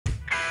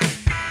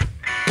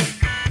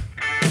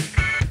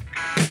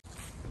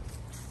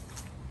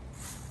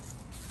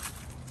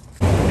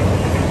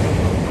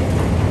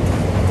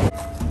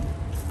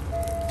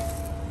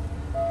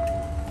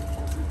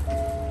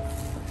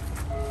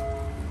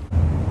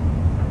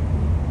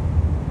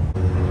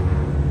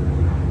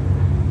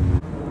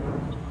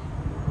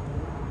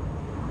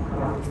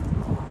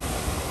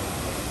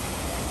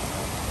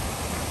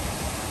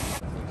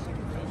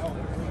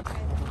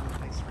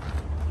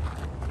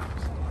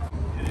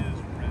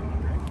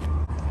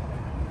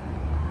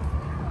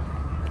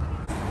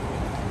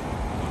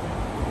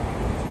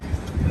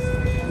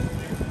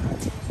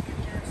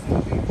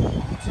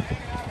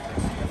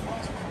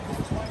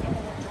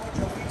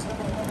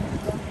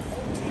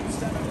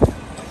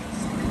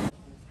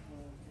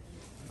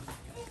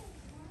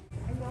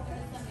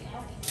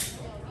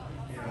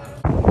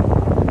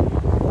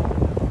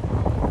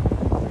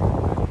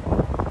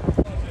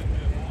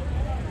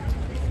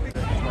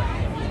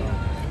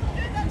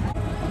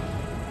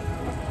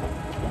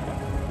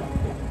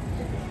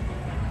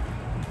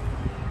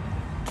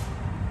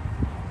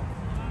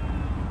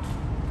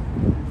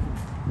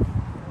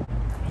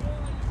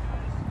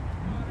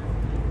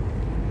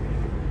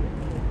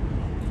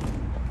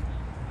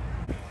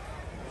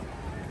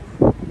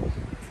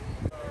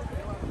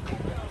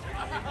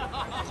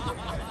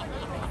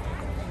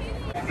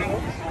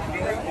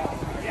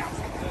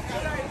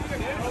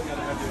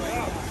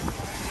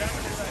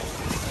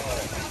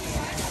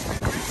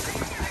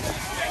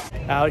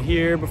Out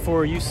here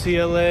before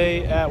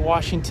UCLA at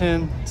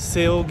Washington,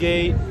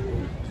 Sailgate.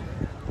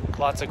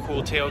 Lots of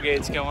cool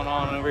tailgates going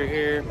on over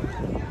here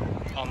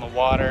on the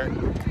water.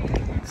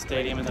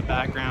 Stadium in the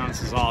background.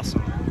 This is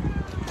awesome.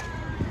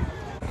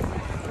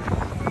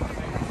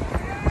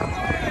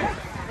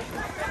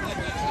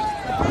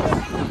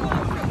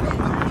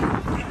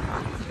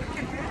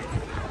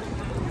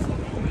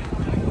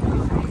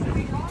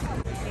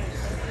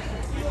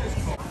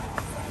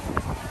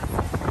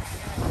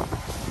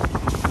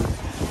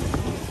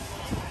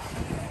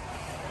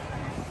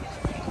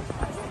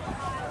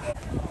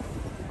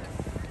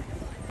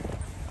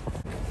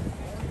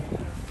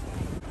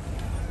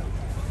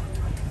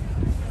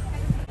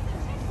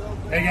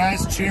 Hey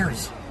guys,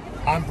 cheers.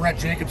 I'm Brett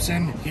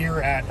Jacobson here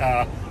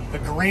at the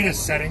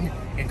greatest setting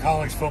in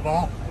college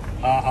football,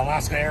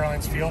 Alaska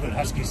Airlines Field at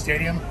Husky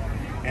Stadium.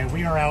 And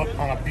we are out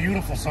on a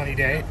beautiful sunny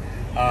day,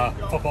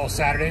 football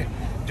Saturday,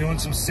 doing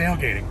some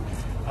sailgating.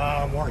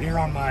 We're here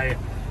on my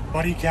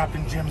buddy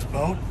Captain Jim's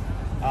boat,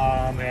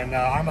 and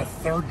I'm a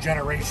third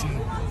generation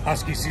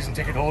Husky season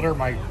ticket holder.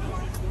 My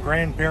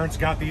grandparents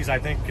got these, I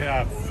think,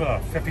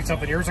 50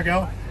 something years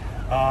ago,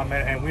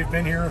 and we've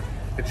been here,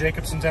 the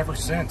Jacobsons, ever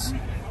since.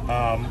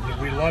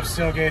 We love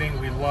sailgating.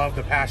 We love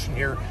the passion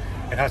here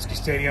at Husky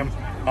Stadium.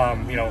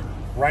 You know,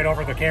 right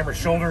over the camera's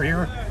shoulder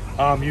here,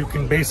 you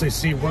can basically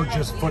see we're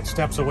just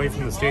footsteps away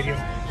from the stadium.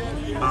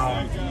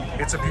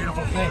 It's a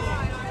beautiful thing.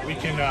 We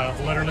can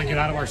literally get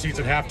out of our seats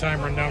at halftime,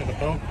 run down to the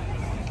boat,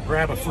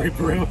 grab a free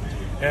brew,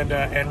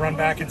 and run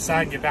back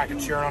inside and get back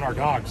and cheer on our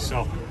dogs.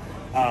 So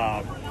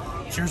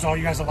cheers to all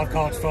you guys that love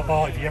college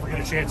football. If you ever get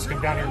a chance to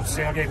come down here and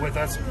sailgate with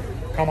us,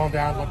 come on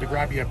down. Love to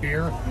grab you a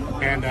beer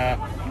and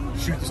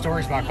shoot the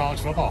stories about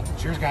college football.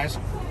 Cheers, guys.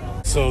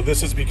 So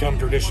this has become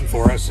tradition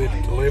for us. It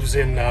lives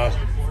in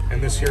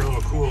this here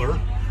little cooler,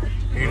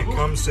 and it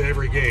comes to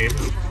every game.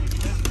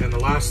 And the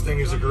last thing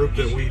as a group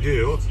that we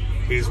do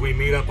is we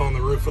meet up on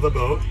the roof of the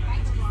boat,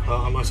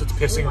 unless it's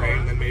pissing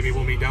rain, then maybe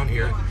we'll meet down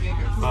here.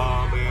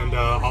 And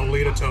I'll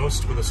lead a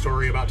toast with a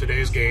story about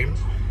today's game,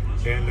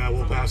 and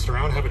we'll pass it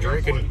around, have a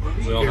drink, and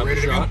we'll get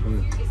ready to go.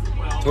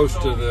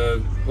 Toast to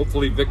the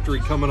hopefully victory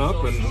coming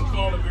up,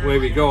 and away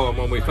we go. And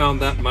when we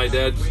found that in my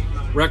dad's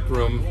rec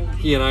room,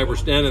 he and I were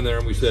standing there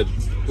and we said,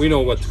 we know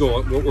what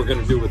we're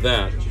going to do with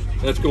that.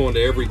 That's going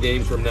to every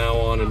game from now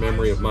on in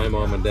memory of my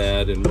mom and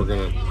dad, and we're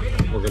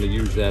gonna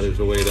use that as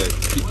a way to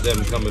keep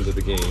them coming to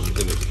the games.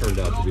 And it's turned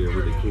out to be a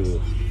really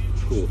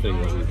cool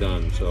thing that we've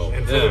done. So,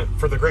 and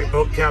for the great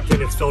boat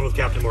captain, it's filled with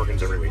Captain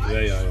Morgans every week.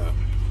 Yeah.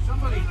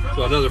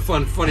 So another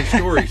funny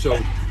story. So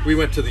we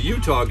went to the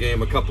Utah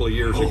game a couple of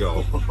years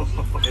ago,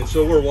 and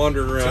so we're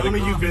wandering around. Tell me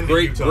you've been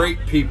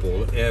great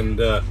people, and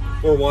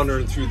we're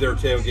wandering through their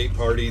tailgate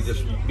party,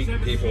 just meeting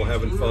people,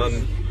 having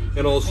fun,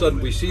 and all of a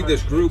sudden we see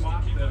this group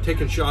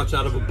taking shots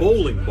out of a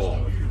bowling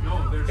ball.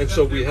 And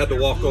so we had to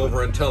walk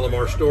over and tell them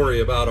our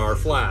story about our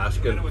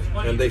flask,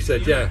 and they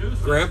said, yeah,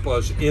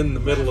 Grandpa's in the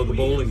middle of the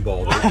bowling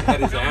ball. They had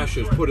his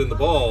ashes put in the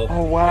ball.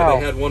 Oh, wow.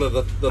 And they had one of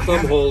the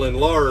thumb hole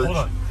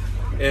enlarged.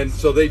 And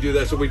so they do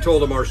that. So we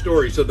told them our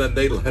story. So then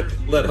they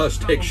let us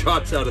take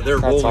shots out of their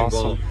bowling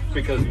ball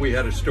because we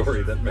had a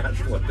story that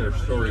matched what their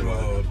story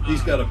was.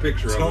 He's got a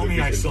picture of it. Tell me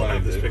I still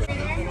have this picture.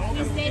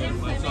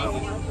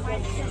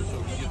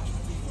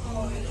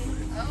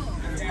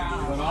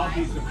 But I'll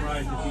be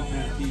surprised if he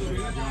can't keep it.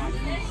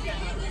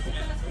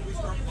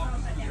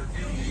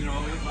 You know,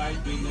 it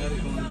might be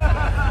medical.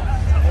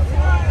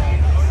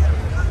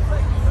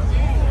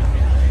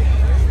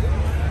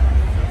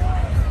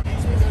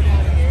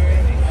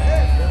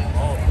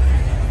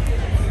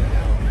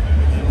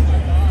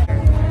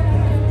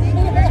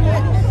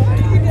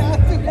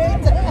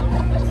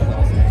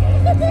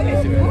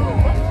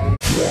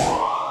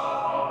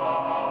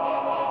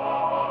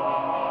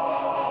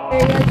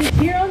 To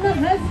cheer on the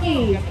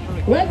Husky.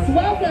 Let's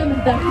welcome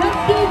the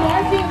Husky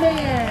marching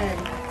band.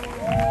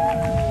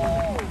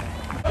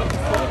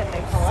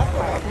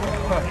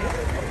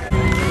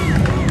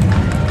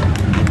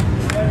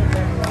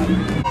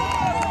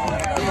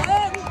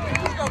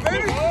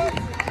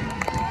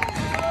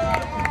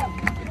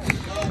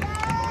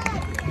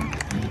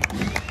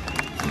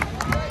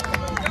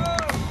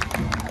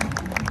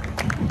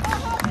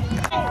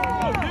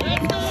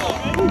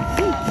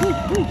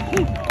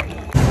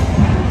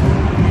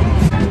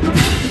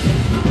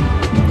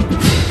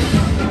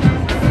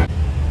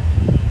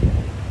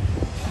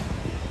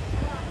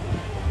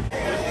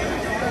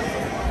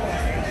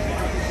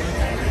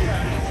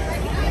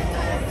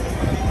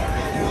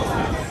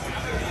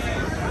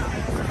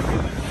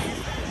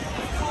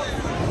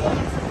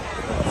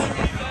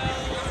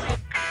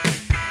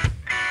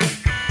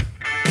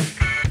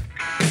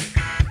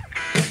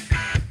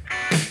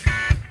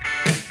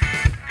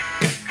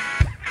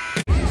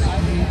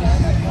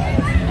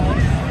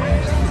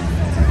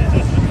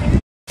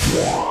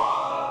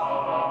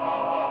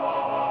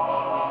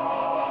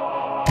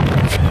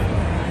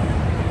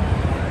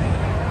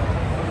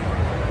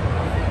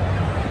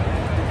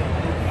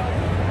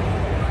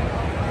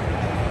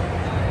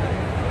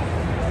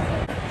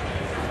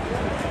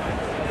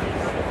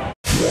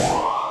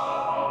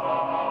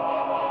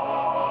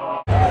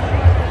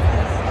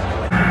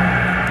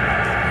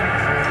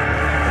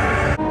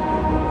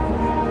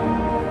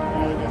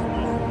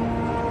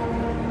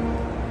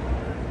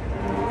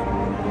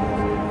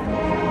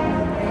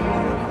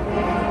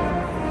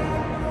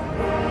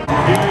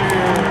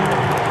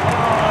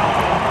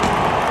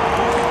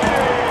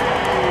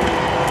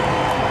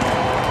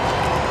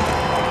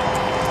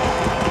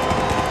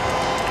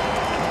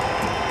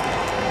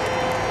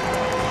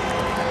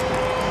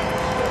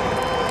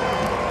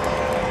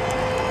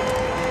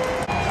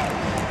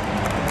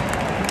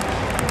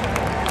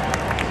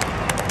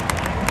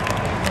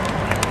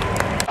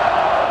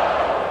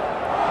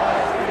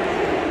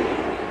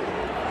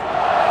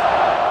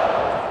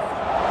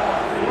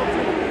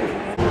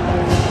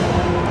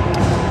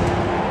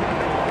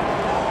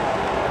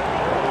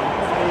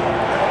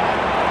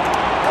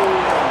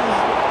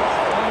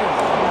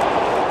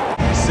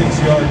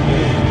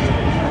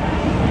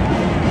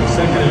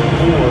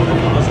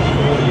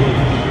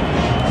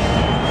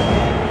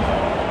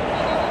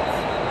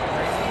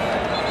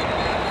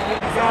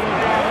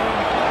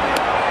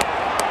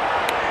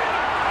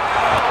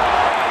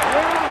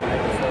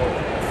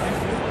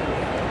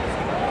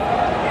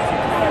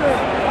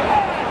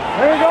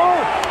 There you go.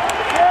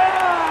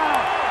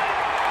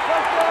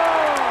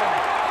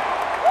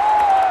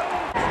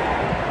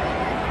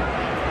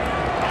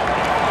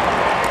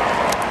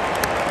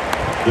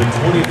 The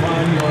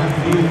 25-yard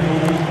field goal